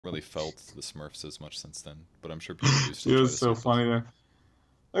really felt the Smurfs as much since then, but I'm sure people do still It try was to so Smurf us. funny there.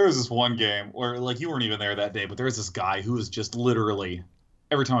 There was this one game where, like, you weren't even there that day, but there was this guy who was just literally,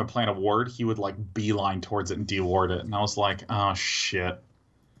 every time I plant a ward, he would, like, beeline towards it and deward it. And I was like, oh, shit.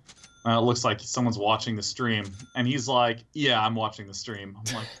 It looks like someone's watching the stream. And he's like, yeah, I'm watching the stream.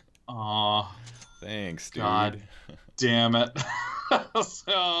 I'm like, oh, Thanks, dude. God damn it.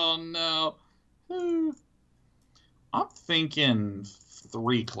 So, no. I'm thinking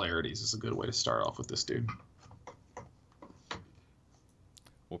 3 clarities is a good way to start off with this dude.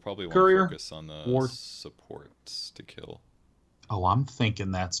 We'll probably want Courier, to focus on the ward. supports to kill. Oh, I'm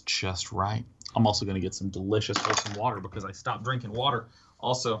thinking that's just right. I'm also going to get some delicious wholesome water because I stopped drinking water.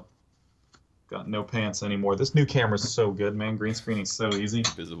 Also, got no pants anymore. This new camera's so good, man. Green screening's so easy.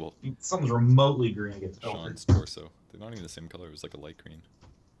 Visible. Something's remotely green gets filtered. Sean's torso. They're not even the same color. It was like a light green.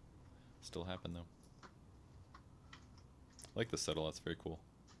 Still happened though. I like the settle. That's very cool.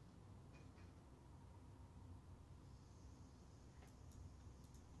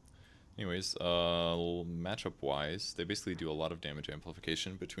 Anyways, matchup wise, they basically do a lot of damage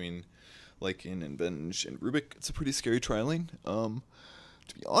amplification between Lycan and Venge and Rubik. It's a pretty scary trialing.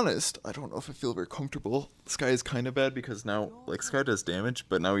 To be honest, I don't know if I feel very comfortable. Sky is kind of bad because now, like, Sky does damage,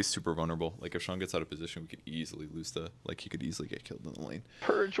 but now he's super vulnerable. Like, if Sean gets out of position, we could easily lose the, like, he could easily get killed in the lane.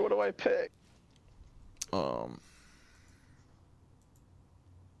 Purge, what do I pick? What?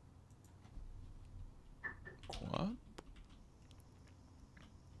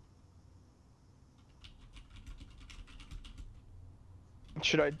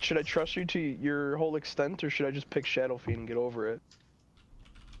 Should I trust you to your whole extent, or should I just pick Shadow Fiend and get over it?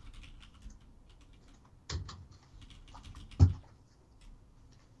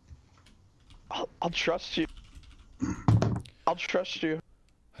 I'll trust you. I'll trust you.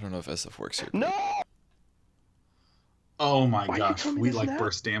 I don't know if SF works here. No! Oh my Why you gosh, tell me we this like now?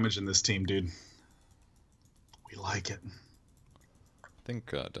 burst damage in this team, dude. We like it. I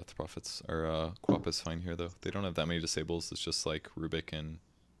think Death Prophets or Quap is fine here though. They don't have that many disables. It's just like Rubik and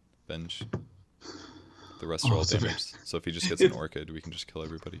Bench. The rest are all so damaged. So if he just gets an Orchid, we can just kill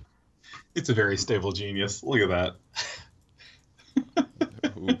everybody. It's a very stable genius. Look at that.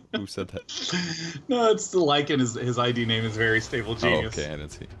 Who said that? No, it's the Lycan. His ID name is very stable genius. Oh, okay, I didn't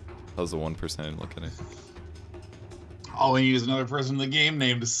see. That was the one person I didn't look at it. All we need is another person in the game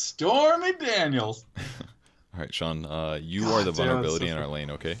named Stormy Daniels. Alright, Sean, you are the damn, vulnerability so in our lane,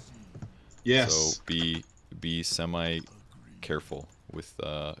 okay? Yes. So be semi-careful with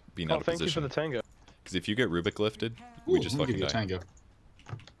being out of Thank you position. for the tango. Because if you get Rubik lifted, we just I'll fucking give you a die. tango.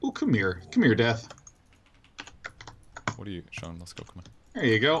 Ooh, come here. Come here, Death. What are you, Sean? Let's go, come on. There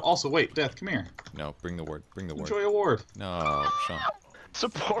you go. Also, wait, Death, come here. No, bring the ward. Bring the ward. Enjoy a ward. No, Sean.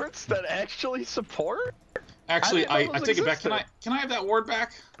 Supports that actually support? Actually, I didn't know I those take it back. existed. Can I have that ward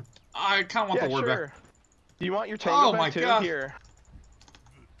back? I kind of want Yeah, the ward sure. back. Do you want your tango Oh back my too? God. Here.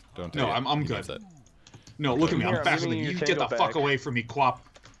 Don't No, take it. I'm He good. needs that. No, look at me. Here, I'm I'm faster giving than you you. your Get the tango fuck back. away from me, Quap.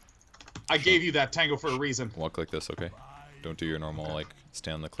 I gave you that tango for a reason. Walk like this, okay? Don't do your normal, like,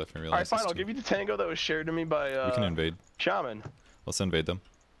 stand on the cliff and Alright, realize fine. it's I'll too- give you the tango that was shared to me by We can invade. Shaman. Let's invade them.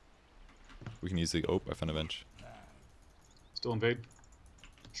 We can easily... Oh, I found a bench. Still invade.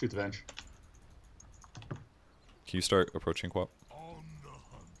 Shoot the bench. Can you start approaching Quap?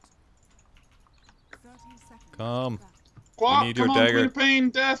 Come. Quap, need come your on, dagger. Queen of Pain,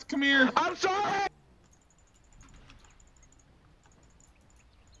 Death, come here. I'm sorry!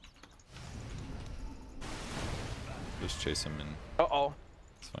 Just chase him and Uh-oh.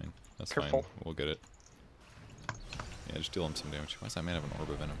 it's fine. That's Careful. fine. We'll get it. Yeah, just deal him some damage. Why does that man have an orb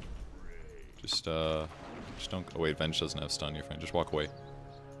of venom? Just don't... Oh wait, Venge doesn't have stun. You're fine. Just walk away.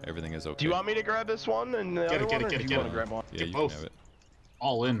 Everything is okay. Do you want me to grab this one and the Get other it, one, get or it, do get you it, want get to grab one? Yeah, Get you both. can have it.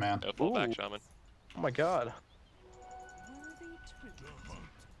 All in, man. Yeah, fall back, Ooh. Shaman. Oh my god.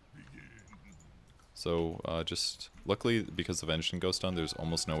 So, just... Luckily, because the Venge didn't go stun, there's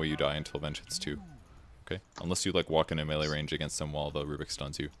almost no way you die until Venge hits 2. Okay? Unless you, like, walk into melee range against them while the Rubik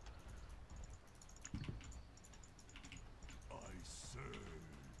stuns you.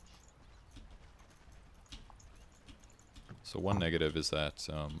 So one negative is that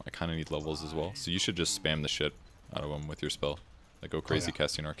I kind of need levels as well. So you should just spam the shit out of them with your spell. Like, go crazy yeah.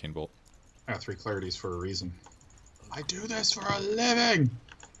 casting Arcane Bolt. I got 3 clarities for a reason. I do this for a living!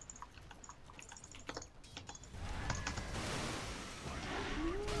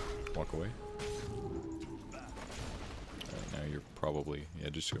 Walk away. Alright, now you're probably... Yeah,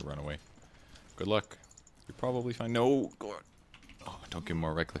 just go run away. Good luck. You're probably fine. No! Go on. Oh, don't give him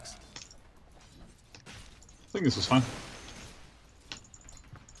more right clicks. I think this was fun.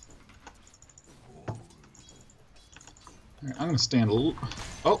 Alright, I'm gonna stand a little.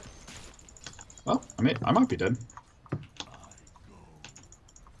 Oh. Well, I might be dead.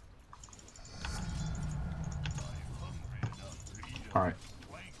 Alright.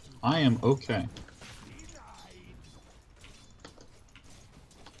 I am okay.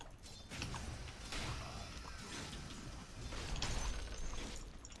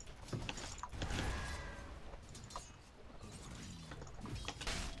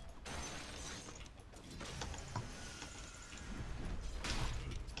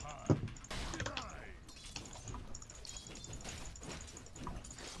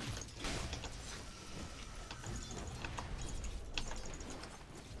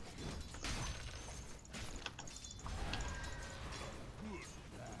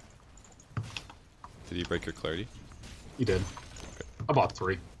 Did you break your clarity? You did. Okay. I bought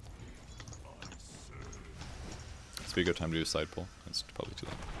 3. It's be a good time to do a side pull. It's probably too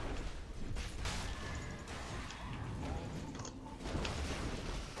late.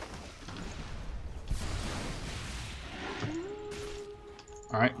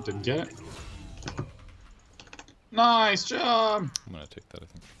 Alright, didn't get it. Nice job! I'm gonna take that, I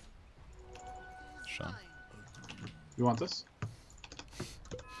think. Sean. You want this?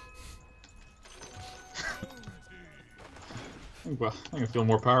 Well, I think I feel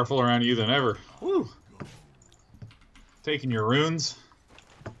more powerful around you than ever. Woo! Taking your runes.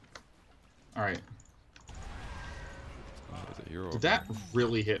 Alright. There's a hero over Did that there.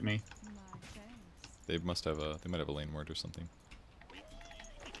 really hit me? They must have a. They might have a lane ward or something.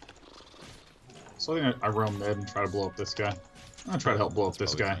 So I think I roam mid and try to blow up this guy. I'm gonna try to help blow up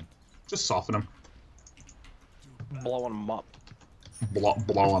That's this probably guy. fine. Just soften him. Blowing them up.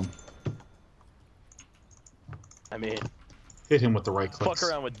 Blow him. I mean, Hit him with the right clicks. fuck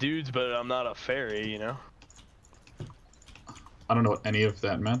around with dudes, but I'm not a fairy, you know? I don't know what any of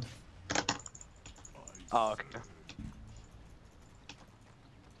that meant. Oh, okay.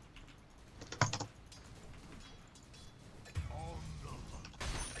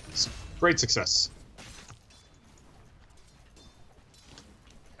 Great success.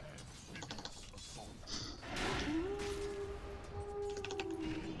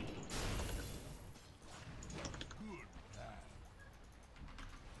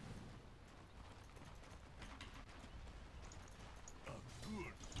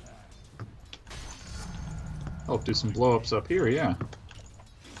 I'll do some blow-ups up here, yeah.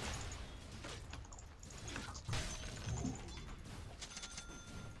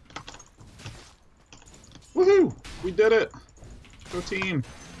 Woohoo! We did it! Go team!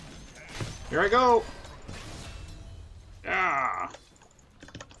 Here I go! Yeah!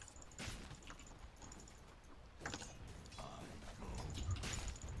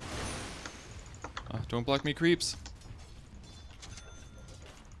 Don't block me, creeps.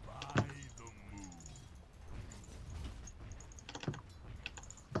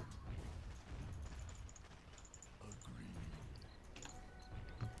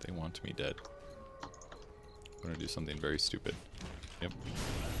 They want me dead. I'm gonna do something very stupid. Yep.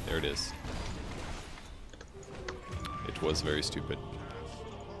 There it is. It was very stupid.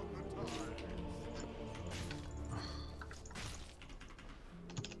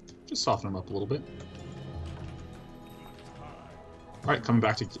 Just soften him up a little bit. Alright, coming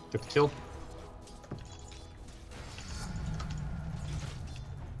back to get the kill.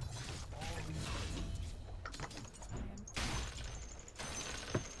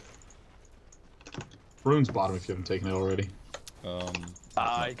 Rune's bottom if you haven't taken it already.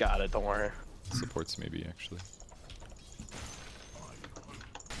 I got it, don't worry. Supports maybe, actually.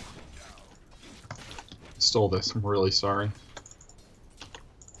 Stole this, I'm really sorry.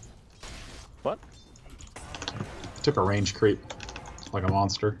 What? I took a range creep. Like a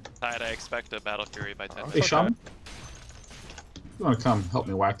monster. I expect a Battle Fury by 10. Hey, Shaman? You wanna come help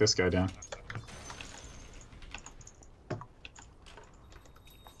me whack this guy down?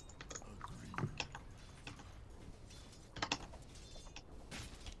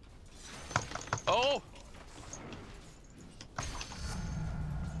 Oh!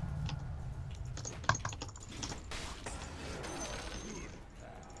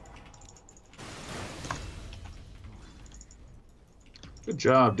 Good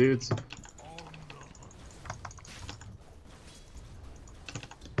job, dudes.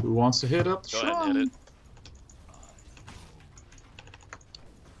 Who wants to hit up the Go ahead and Shaman? hit it.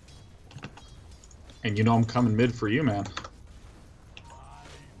 And you know I'm coming mid for you, man.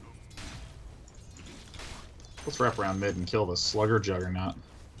 Let's wrap around mid and kill the slugger juggernaut.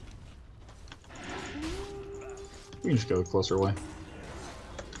 We can just go the closer way.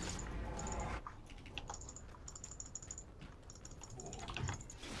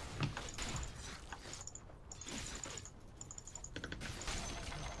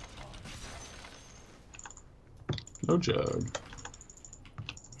 No jug.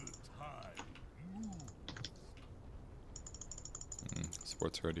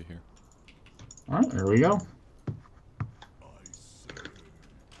 Sport's ready here. Alright, there we go.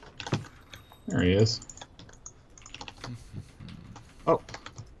 There he is. Oh.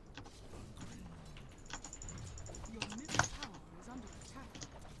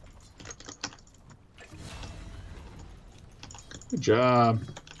 Good job.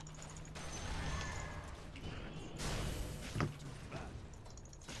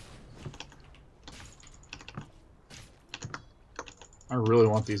 I really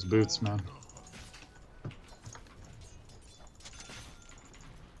want these boots, man.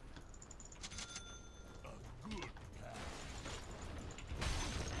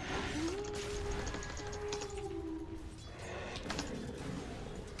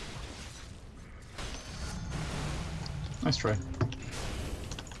 Nice try.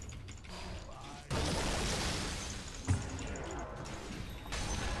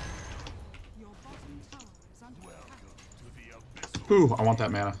 Ooh, I want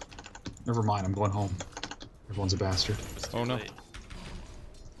that mana. Never mind, I'm going home. Everyone's a bastard. Oh no.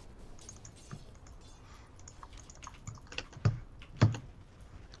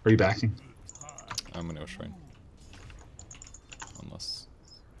 Are you backing? I'm gonna go shrine. Unless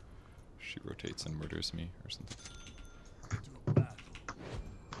she rotates and murders me or something.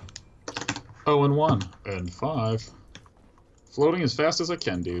 0 and 1 and 5. Floating as fast as I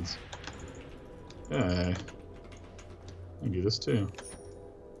can, dudes. Hey. I can do this too.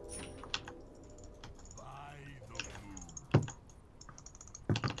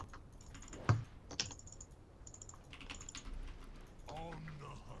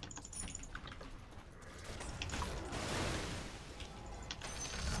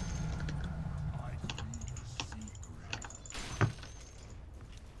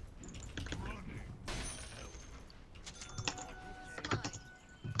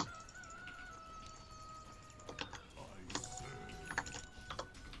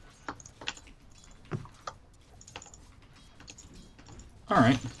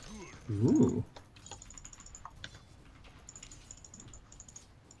 Alright. Ooh.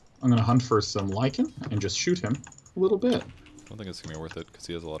 I'm gonna hunt for some lichen and just shoot him a little bit. I don't think it's gonna be worth it because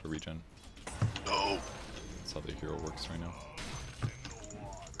he has a lot of regen. No. That's how the hero works right now.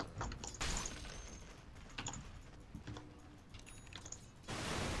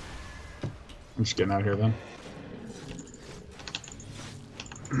 I'm just getting out of here then.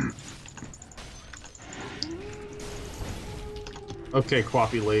 Okay,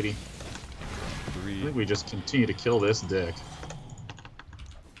 Quappy lady. I 3. think we just continue to kill this dick.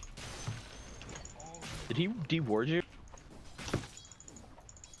 Did he deward you?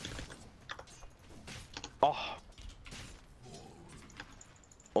 Oh.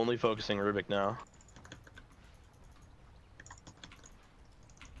 Only focusing Rubik now.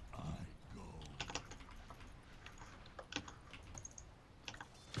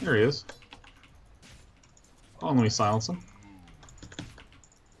 There he is. Oh, let me silence him.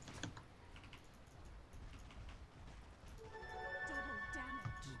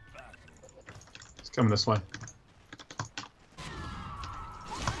 He's coming this way.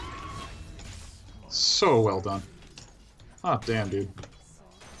 So well done. Ah, damn, dude.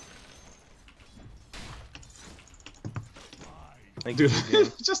 Thank Dude, you.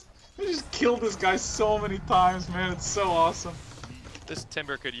 I just killed this guy so many times, man. It's so awesome. This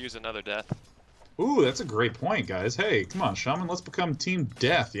Timber could use another death. Ooh, that's a great point, guys. Hey, come on, Shaman, let's become Team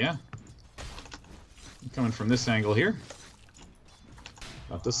Death, yeah? I'm coming from this angle here.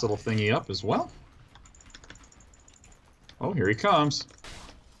 Got this little thingy up as well. Oh, here he comes.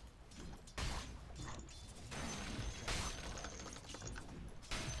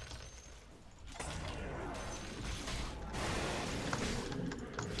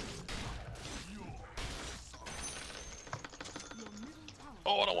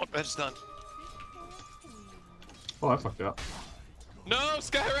 Oh, I don't want bench done. Oh, I fucked up. No,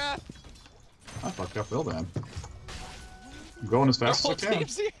 Skywrath! I fucked up real bad. I'm going as fast Our as I whole can.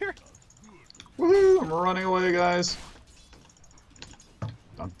 team's here. Woohoo! I'm running away, guys.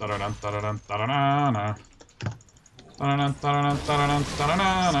 Dun, dun, dun, dun, dun, dun, dun, dun, dun. Dun, dun, dun, dun, dun, dun, dun, dun,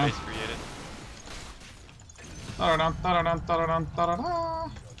 dun. Space created. Dun, dun, dun, dun, dun, dun, dun,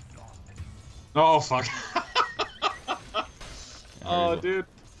 dun. Oh, fuck. Oh, dude.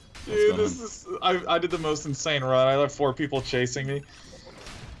 Dude, this is... I did the most insane run. I left 4 people chasing me.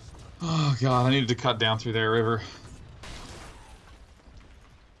 Oh, God. I needed to cut down through their river.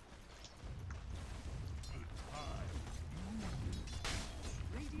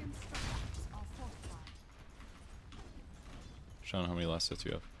 Sean, how many last sets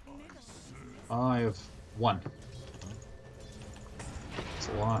you have? I have 1. It's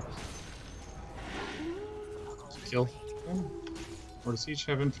a lot. Kill him? Or does he each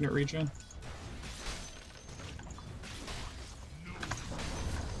have infinite regen?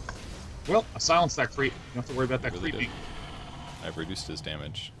 Well, I silenced that creep. You don't have to worry about that Really creeping. did. I've reduced his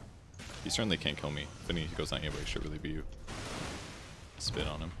damage. He certainly can't kill me. If any goes on anybody, it should really be you. Spit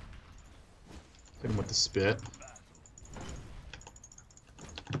on him. Hit him with the spit.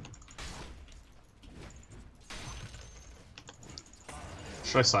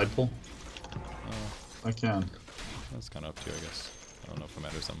 Should I side pull? Oh, I can. that's kind of up to you, I guess. I don't know if it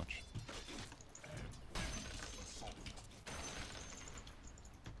matters that much.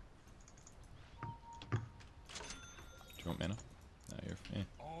 Do you want mana? Nah, you're. Eh.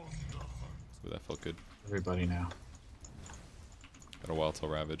 Ooh, that felt good. Everybody now. Got a while till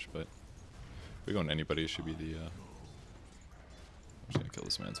Ravage, but if we go on anybody, it should be the. I'm just gonna kill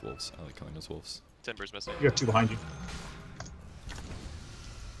this man's wolves. I like killing his wolves. Timber's missing. You got two behind you.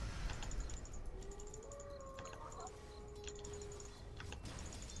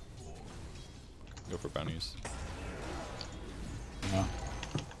 Go for bounties. Yeah.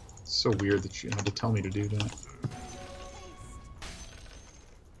 It's so weird that you had to tell me to do that.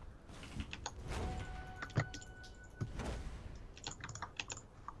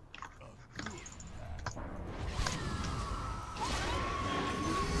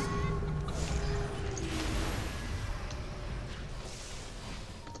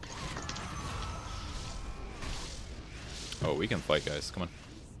 Oh, we can fight, guys. Come on.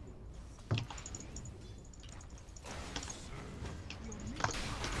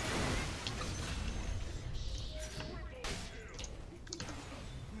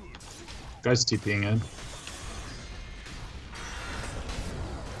 Guys TPing in.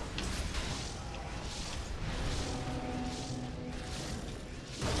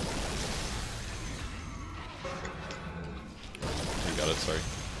 You got it, sorry.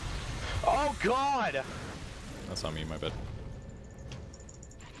 Oh God! That's on me, my bad.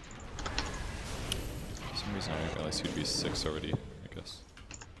 For some reason I realized he'd be 6 already, I guess.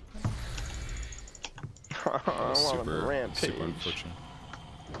 I want Super, a rampage. super unfortunate.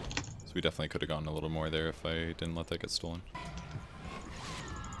 So we definitely could have gone a little more there if I didn't let that get stolen.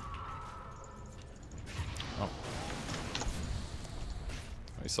 Oh.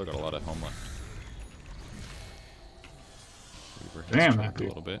 We still got a lot of home left. Weaver has Damn, trapped that a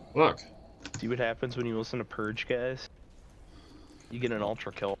little bit. Look. See what happens when you listen to Purge, guys? You get an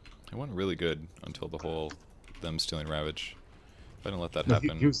ultra kill. It went really good until the whole them stealing Ravage. If I didn't let that No,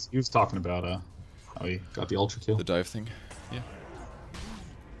 happen. he was talking about how he got the ultra kill. The dive thing, yeah.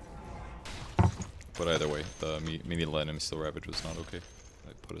 But either way, the me needing to let him steal Ravage was not okay.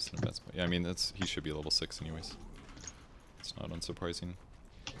 That put us in a bad spot. Yeah, I mean he should be level 6 anyways. It's not unsurprising.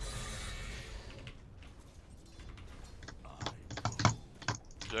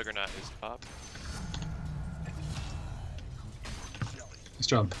 Juggernaut is top. Nice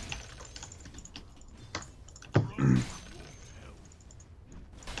job.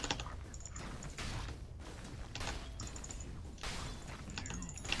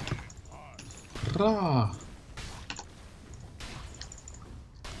 Rah.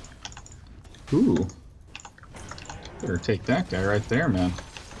 Ooh. Better take that guy right there, man.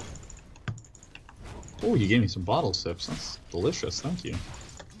 Oh, you gave me some bottle sips. That's delicious. Thank you.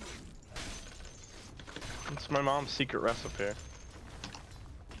 It's my mom's secret recipe.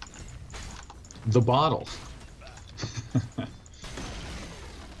 The bottle. Enemy's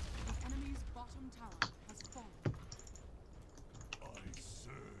bottom tower has fallen.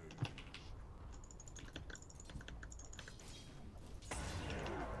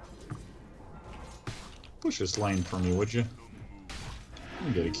 Push this lane for me, would you? Let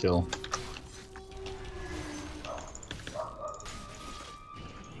me get a kill.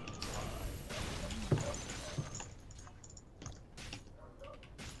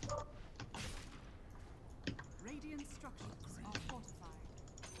 Radiant structures are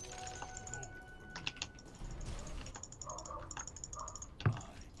fortified.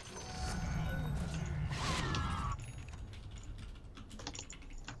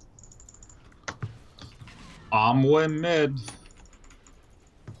 I'm win mid.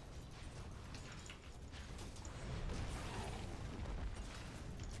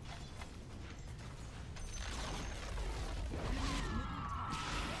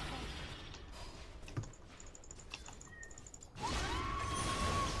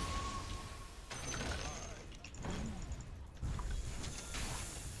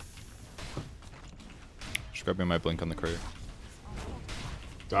 Just grab me my blink on the courier.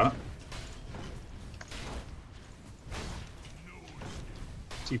 Got it.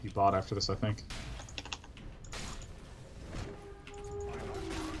 TP bot after this, I think.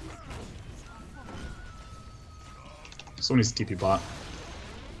 Somebody's TP bot.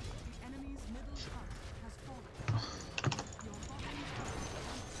 The enemy's middle tower has fallen.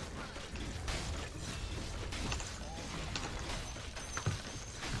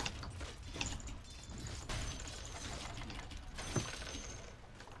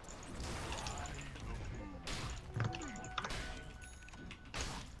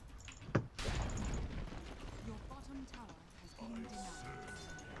 Your bottom Your bottom tower has been denied.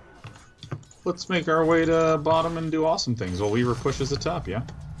 Let's make our way to bottom and do awesome things while Weaver pushes the top, yeah?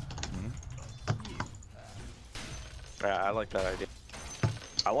 Yeah, I like that idea.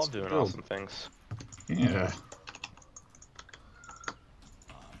 I love doing cool. awesome things. Yeah.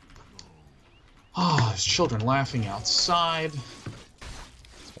 Ah, there's children laughing outside.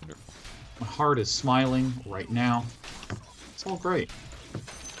 It's wonderful. My heart is smiling right now. It's all great.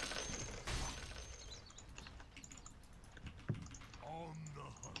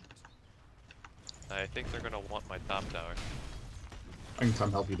 I think they're gonna want my top tower. I can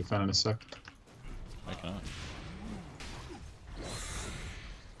come help you defend in a sec. I cannot.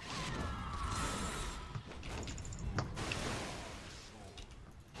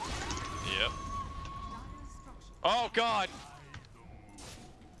 Yep. Oh god!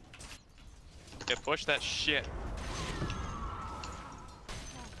 Yeah, push that shit.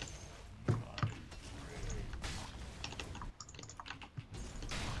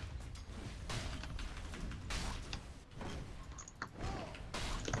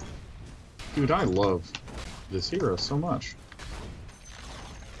 Dude, I love this hero so much.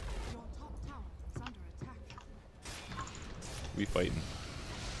 Your top tower is under attack. We fighting.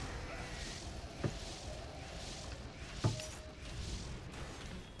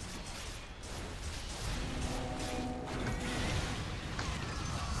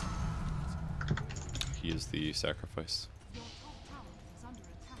 He is the sacrifice. Your top tower is under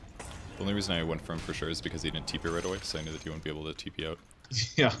attack. The only reason I went for him for sure is because he didn't TP right away, so I knew that he wouldn't be able to TP out.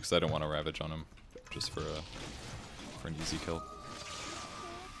 Yeah. Because I don't want to Ravage on him, just for an easy kill.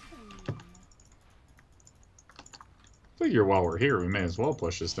 Figure while we're here, we may as well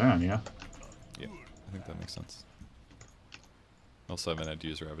push this down, yeah? Yeah, I think that makes sense. Also, I haven't had to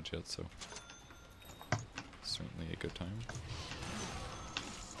use Ravage yet, so certainly a good time.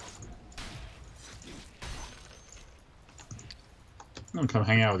 I'm gonna come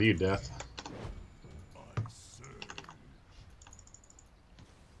hang out with you, Death.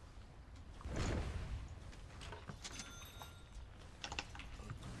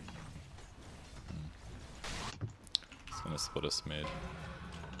 It's gonna split us mid.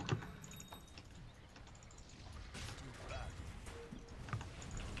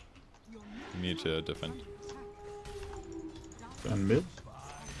 We need to defend. And mid?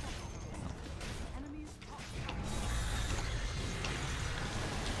 Enemy's top is under attack.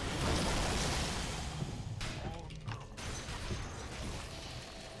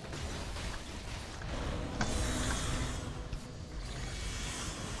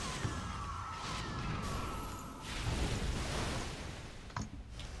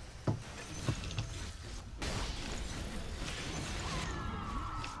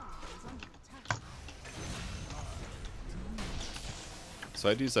 So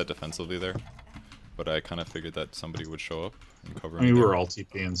I'd use that defensively there, but I kind of figured that somebody would show up and cover I me mean, there, we're all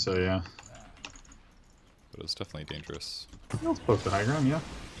TPing, so yeah. but it was definitely dangerous. Let's poke the high ground, yeah.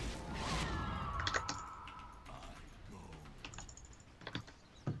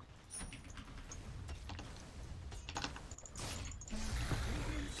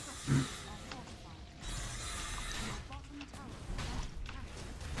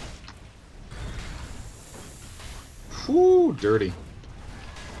 Whew, dirty.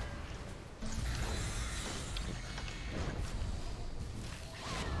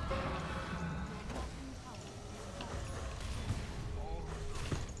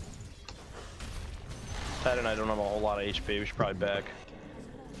 Tad and I don't have a whole lot of HP. We should probably back.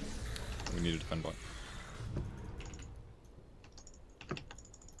 We need to defend bot.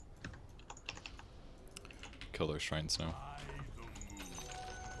 Kill their shrines now.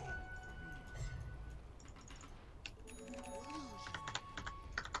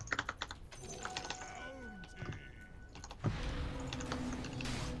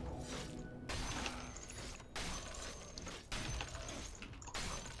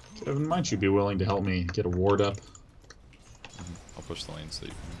 Kevin, might you be willing to help me get a ward up? I'll push the lane so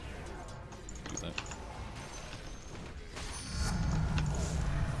you can do that.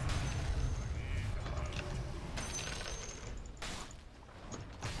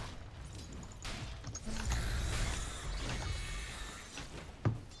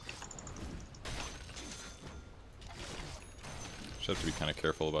 Just have to be kind of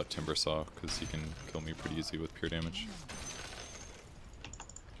careful about Timber Saw, because he can kill me pretty easy with pure damage.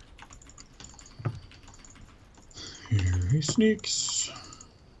 He sneaks.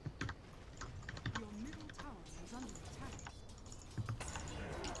 Your middle tower is under attack.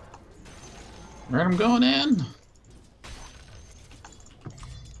 Right, I'm going in.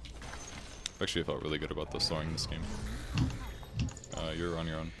 Actually, I felt really good about the soaring this game. You're on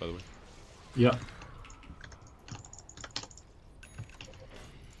your own, by the way. Yep.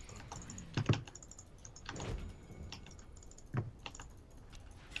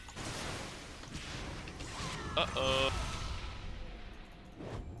 Uh-oh.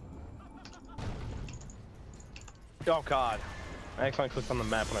 Oh god. I accidentally clicked on the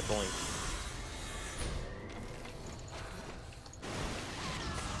map when I blinked.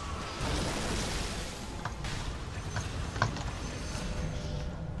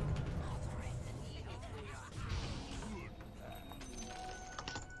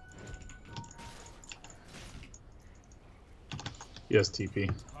 Yes, TP.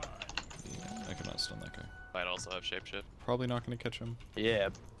 Yeah, I cannot stun that guy. Might also have shapeshift. Probably not going to catch him. Yeah,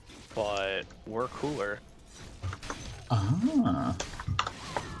 but we're cooler. Ah.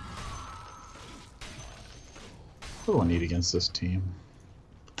 What do I need against this team?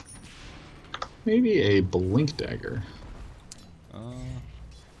 Maybe a blink dagger. It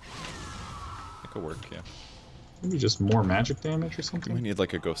could work, yeah. Maybe just more magic damage or We something? need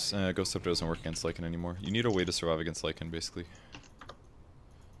like a ghost. Ghost Scepter doesn't work against Lycan anymore. You need a way to survive against Lycan, basically.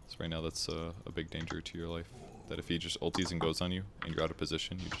 So right now that's a big danger to your life. That if he just ulties and goes on you, and you're out of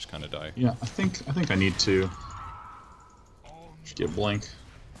position, you just kind of die. Yeah, I think I need to just get blink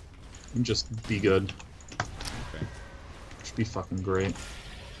and just be good. Okay. Should be fucking great.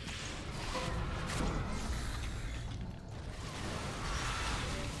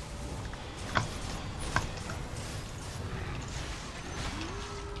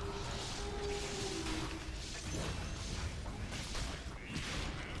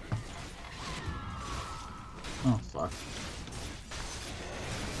 Oh fuck.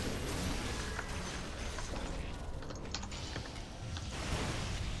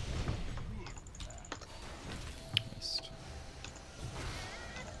 Missed.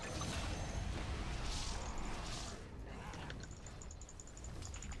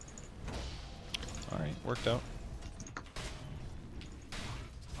 Alright, worked out.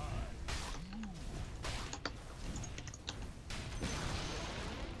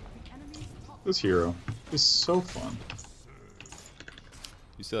 The enemy's top This hero is so fun.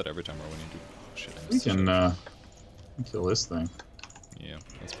 You see that every time we're winning, dude. Oh, shit, I We missed can the shot. kill this thing. Yeah,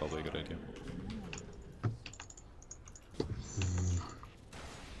 that's probably a good idea.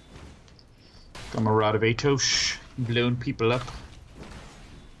 Camarade of Atosh, blowing people up.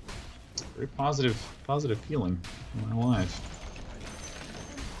 Very positive feeling in my life.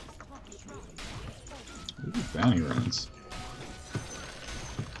 Ooh, bounty runs.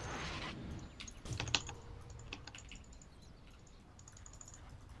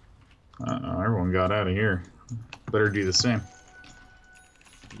 Uh-oh, everyone got out of here. Better do the same.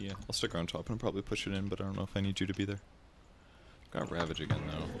 Yeah, I'll stick around top and probably push it in, but I don't know if I need you to be there. Got Ravage again,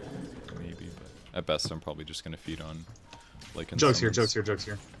 though. Maybe, but at best I'm probably just gonna feed on, like, in Jokes here, someone's- jokes here, jokes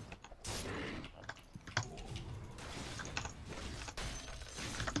here.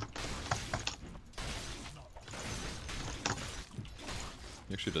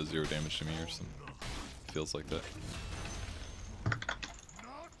 He actually does 0 damage to me or something. Feels like that.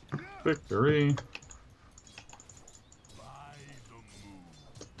 Victory.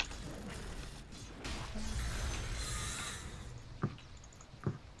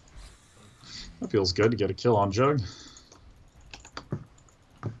 That feels good to get a kill on Jug.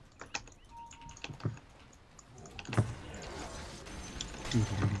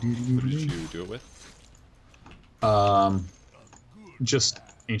 What did you do it with? Just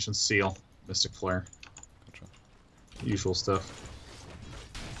Ancient Seal, Mystic Flare, Gotcha. usual stuff.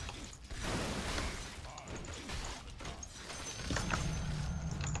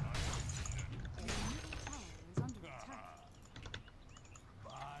 tower is under attack.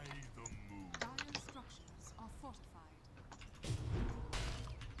 Dire structures are fortified.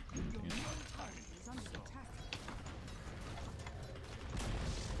 Your middle tower is under attack.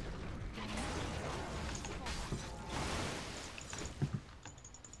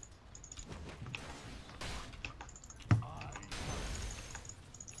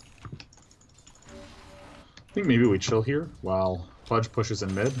 I think maybe we chill here while Pudge pushes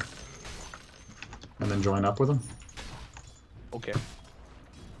in mid, and then join up with him. Okay.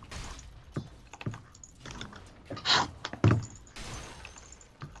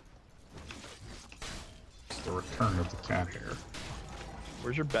 It's the return of the cat hair.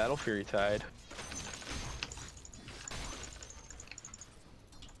 Where's your Battle Fury Tide?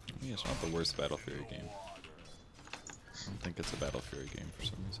 Yeah, it's not the worst Battle Fury game. think it's a Battle Fury game for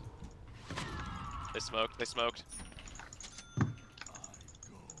some reason. They smoked. They smoked.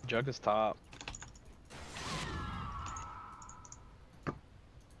 Jug is top.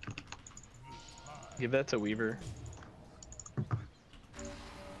 Give that to Weaver.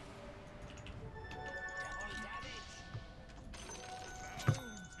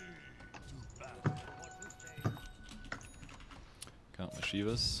 Got my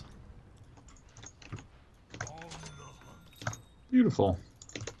Shivas. Beautiful.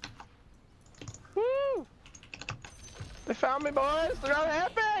 Woo! They found me, boys! They're not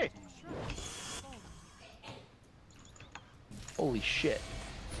happy! Holy shit.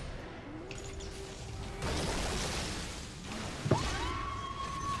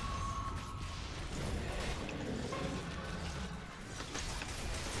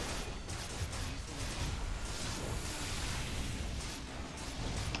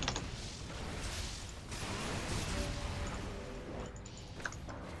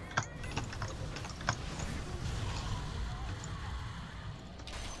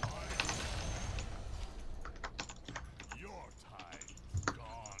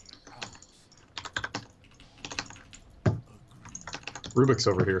 Rubik's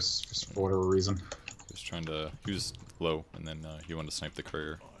over here for whatever reason. He was trying to. He was low, and then he wanted to snipe the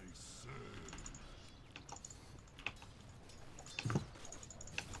courier.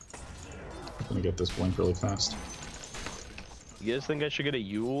 Let me get this blink really fast. You guys think I should get a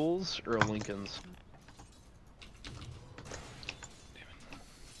Yule's or a Lincoln's?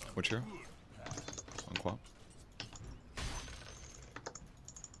 Which hero? On Quap?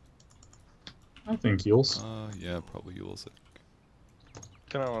 I think Yules. Yeah, probably Yule's it.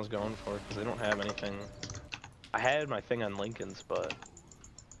 Kind of what I was going for, because they don't have anything. I had my thing on Lincoln's, but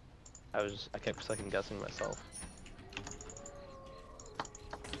I kept second guessing myself.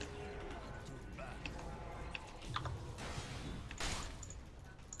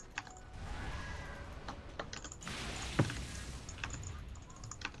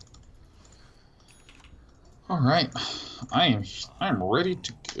 All right, I am ready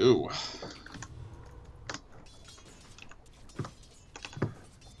to go.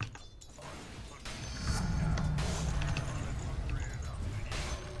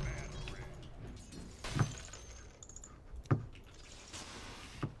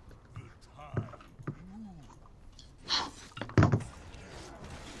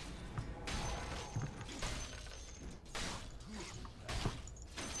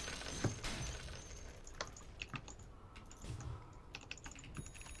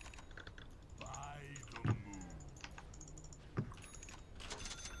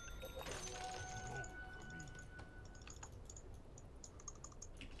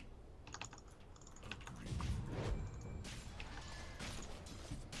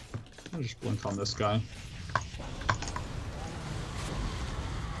 I'll just blink on this guy.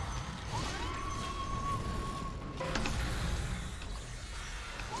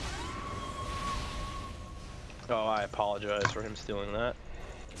 Oh, I apologize for him stealing that.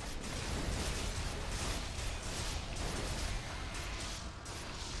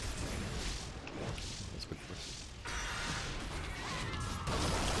 That's good for us.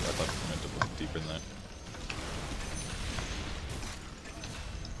 I thought I meant to blink deeper than that.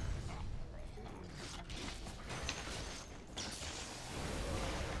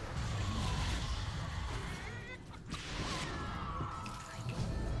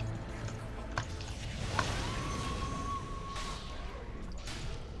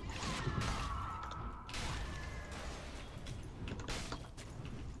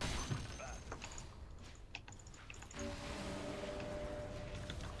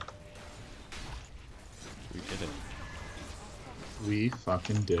 We did it. We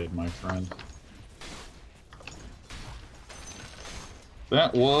fucking did, my friend.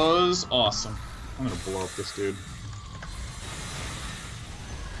 That was awesome. I'm gonna blow up this dude.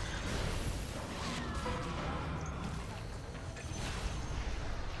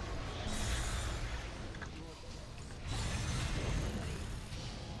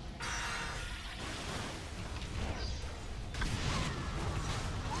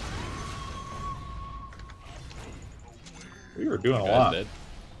 We were doing a Guys lot. dead.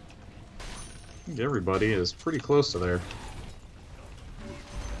 I think everybody is pretty close to there.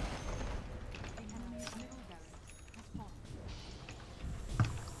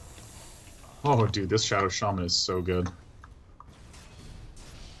 Oh, dude, this Shadow Shaman is so good.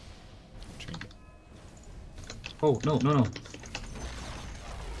 Chain. Oh, no, no, no.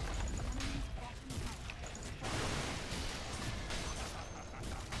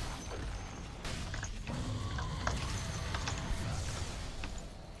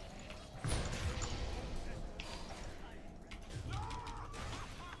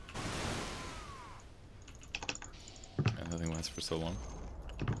 lines for so long.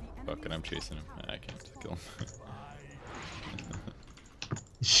 Fuck it, I'm chasing him. I can't kill him.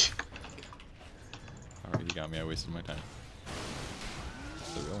 Alright, you got me. I wasted my time.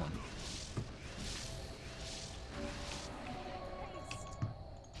 It's the real one.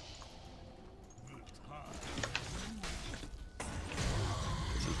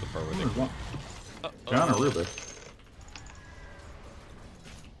 This is the part where they... Down a Rubik.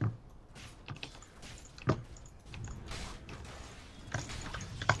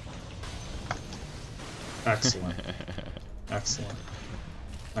 Excellent. Excellent.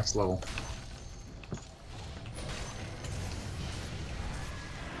 Next level.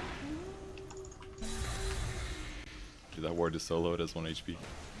 Dude, that ward is so low, it has 1 HP.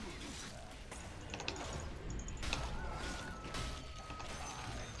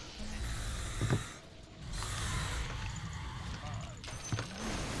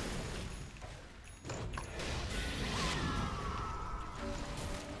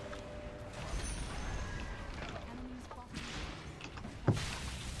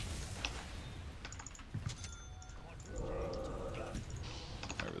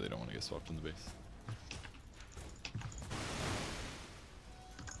 I really don't want to get swapped in the base.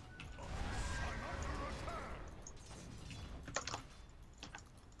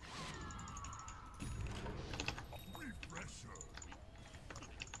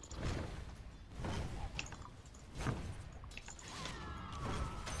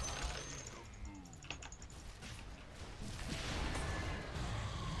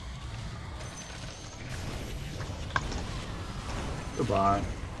 Goodbye.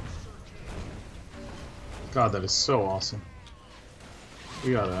 God, that is so awesome.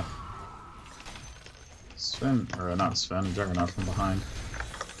 We got a Sven, or not Sven, Juggernaut from behind.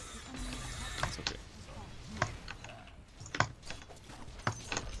 It's okay.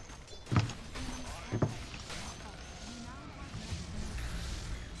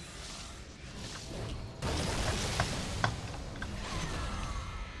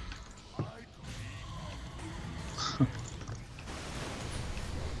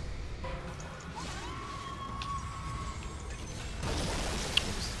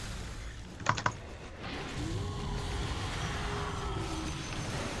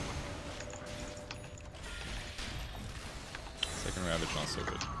 Second Ravage not so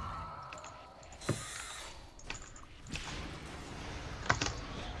good.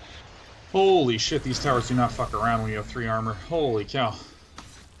 Holy shit, these towers do not fuck around when you have 3 armor. Holy cow.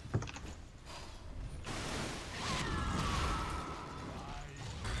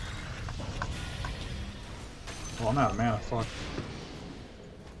 Well, I'm out of mana, fuck.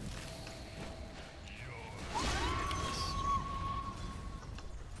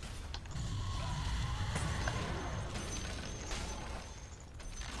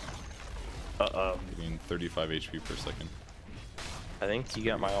 Uh-oh. Getting 35 HP per second. I think you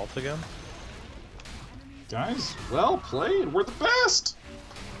got my ult again. Guys, well played. We're the best.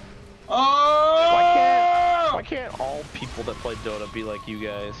 Oh! Why can't all people that play Dota be like you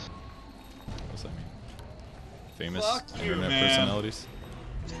guys? What does that mean? Famous Fuck you, internet man. personalities?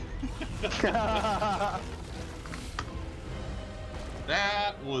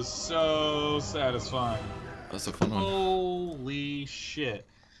 That was so satisfying. That's a fun one. Holy shit.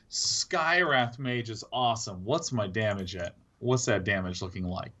 Skywrath Mage is awesome. What's my damage at? What's that damage looking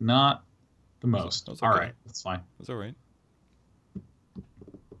like? Not the most. That's okay. Alright, that's fine. That's alright. I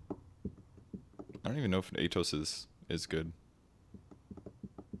don't even know if Atos is good.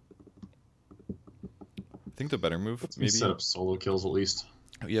 I think the better move, Let's maybe. set up solo kills at least.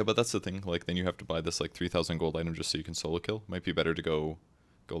 Yeah, but that's the thing. Like, then you have to buy this like 3,000 gold item just so you can solo kill. Might be better to go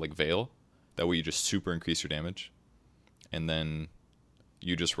like Veil. That way you just super increase your damage, and then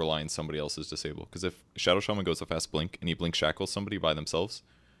you just rely on somebody else's disable. Because if Shadow Shaman goes a fast blink and he blink shackles somebody by themselves,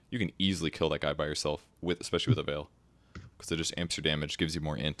 you can easily kill that guy by yourself, especially with a Veil. Because it just amps your damage, gives you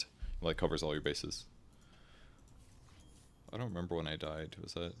more int, like covers all your bases. I don't remember when I died.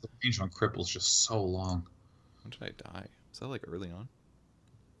 Was that... The range on Cripple's just so long. When did I die? Was that like early on?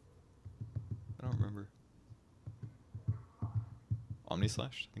 I don't remember. Omni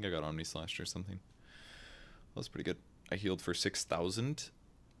Slashed? I think I got Omni Slashed or something. That was pretty good. I healed for 6,000.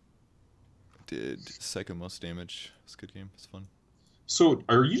 Did second most damage. It's a good game. It's fun. So,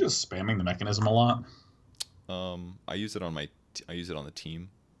 are you just spamming the mechanism a lot? I use it on I use it on the team.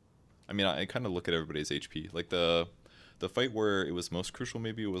 I mean, I kind of look at everybody's HP. Like the fight where it was most crucial,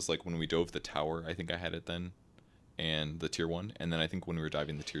 maybe it was like when we dove the tower. I think I had it then, and the tier 1, and then I think when we were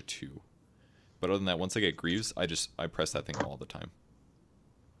diving the tier 2. But other than that, once I get Greaves, I press that thing all the time.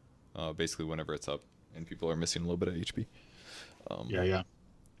 Basically, whenever it's up and people are missing a little bit of HP. Yeah.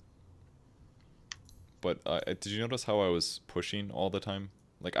 But did you notice how I was pushing all the time?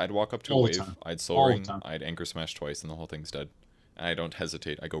 Like, I'd walk up to a All the wave, time. I'd soul All the ring, time. I'd anchor smash twice, and the whole thing's dead. And I don't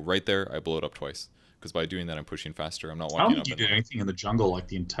hesitate. I go right there, I blow it up twice. Because by doing that, I'm pushing faster. I'm not I don't walking think up you and did anything in the jungle like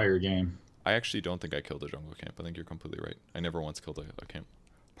the entire game. I actually don't think I killed a jungle camp. I think you're completely right. I never once killed a camp.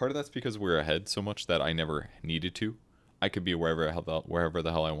 Part of that's because we were ahead so much that I never needed to. I could be wherever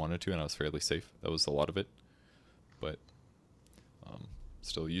the hell I wanted to, and I was fairly safe. That was a lot of it. But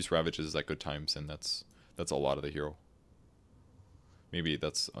still, use ravages at good times, and that's a lot of the hero. Maybe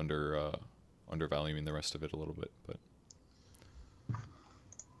that's undervaluing the rest of it a little bit, but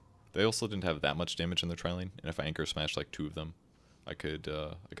they also didn't have that much damage in their trialing, and if I anchor smashed like 2 of them, I could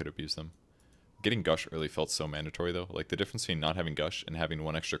abuse them. Getting Gush early felt so mandatory though. Like the difference between not having Gush and having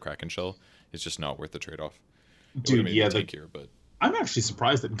 1 extra Kraken Shell is just not worth the trade-off. Dude, yeah, tankier, but I'm actually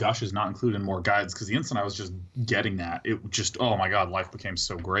surprised that Gush is not included in more guides, because the instant I was just getting that, it just, oh my god, life became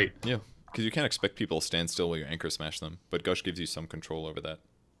so great. yeah, because you can't expect people to stand still while you anchor smash them, but Gush gives you some control over that.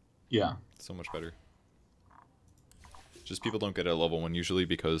 Yeah. It's so much better. Just people don't get it at level 1 usually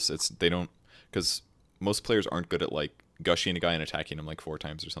because because most players aren't good at like gushing a guy and attacking him like 4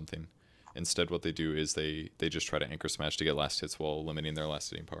 times or something. Instead, what they do is they just try to anchor smash to get last hits while limiting their last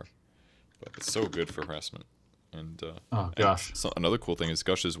hitting power. But it's so good for harassment. And Oh gosh. so another cool thing is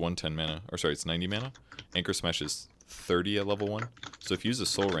Gush is 110 mana, or sorry, it's 90 mana. Anchor smash is 30 at level 1. So if you use a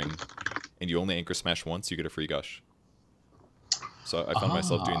soul ring and you only anchor smash once, you get a free Gush. So I found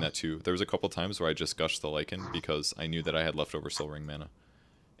myself doing that too. There was a couple times where I just gushed the Lycan because I knew that I had leftover soul ring mana.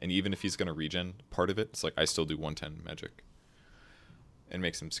 And even if he's gonna regen part of it, it's like I still do 110 magic. It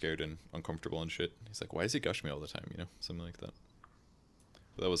makes him scared and uncomfortable and shit. He's like, why does he gush me all the time? You know, something like that.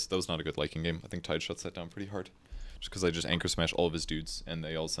 But that was not a good Lycan game. I think Tide shuts that down pretty hard. Just because I just anchor smash all of his dudes and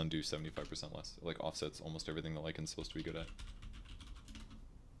they all of a sudden do 75% less. It, like offsets almost everything the Lycan's supposed to be good at.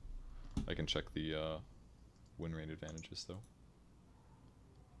 I can check the win rate advantages though.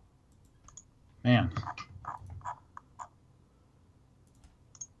 Man.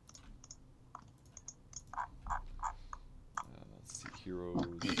 Let's see, heroes.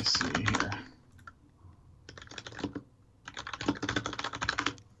 Let me see here.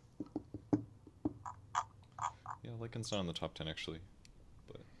 Yeah, Lycan's not in the top 10 actually,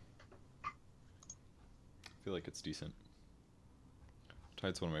 but I feel like it's decent.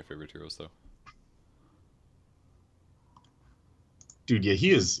 Tide's one of my favorite heroes though. Dude, yeah,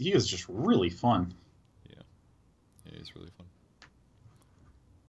 he is just really fun. Yeah, he's really fun.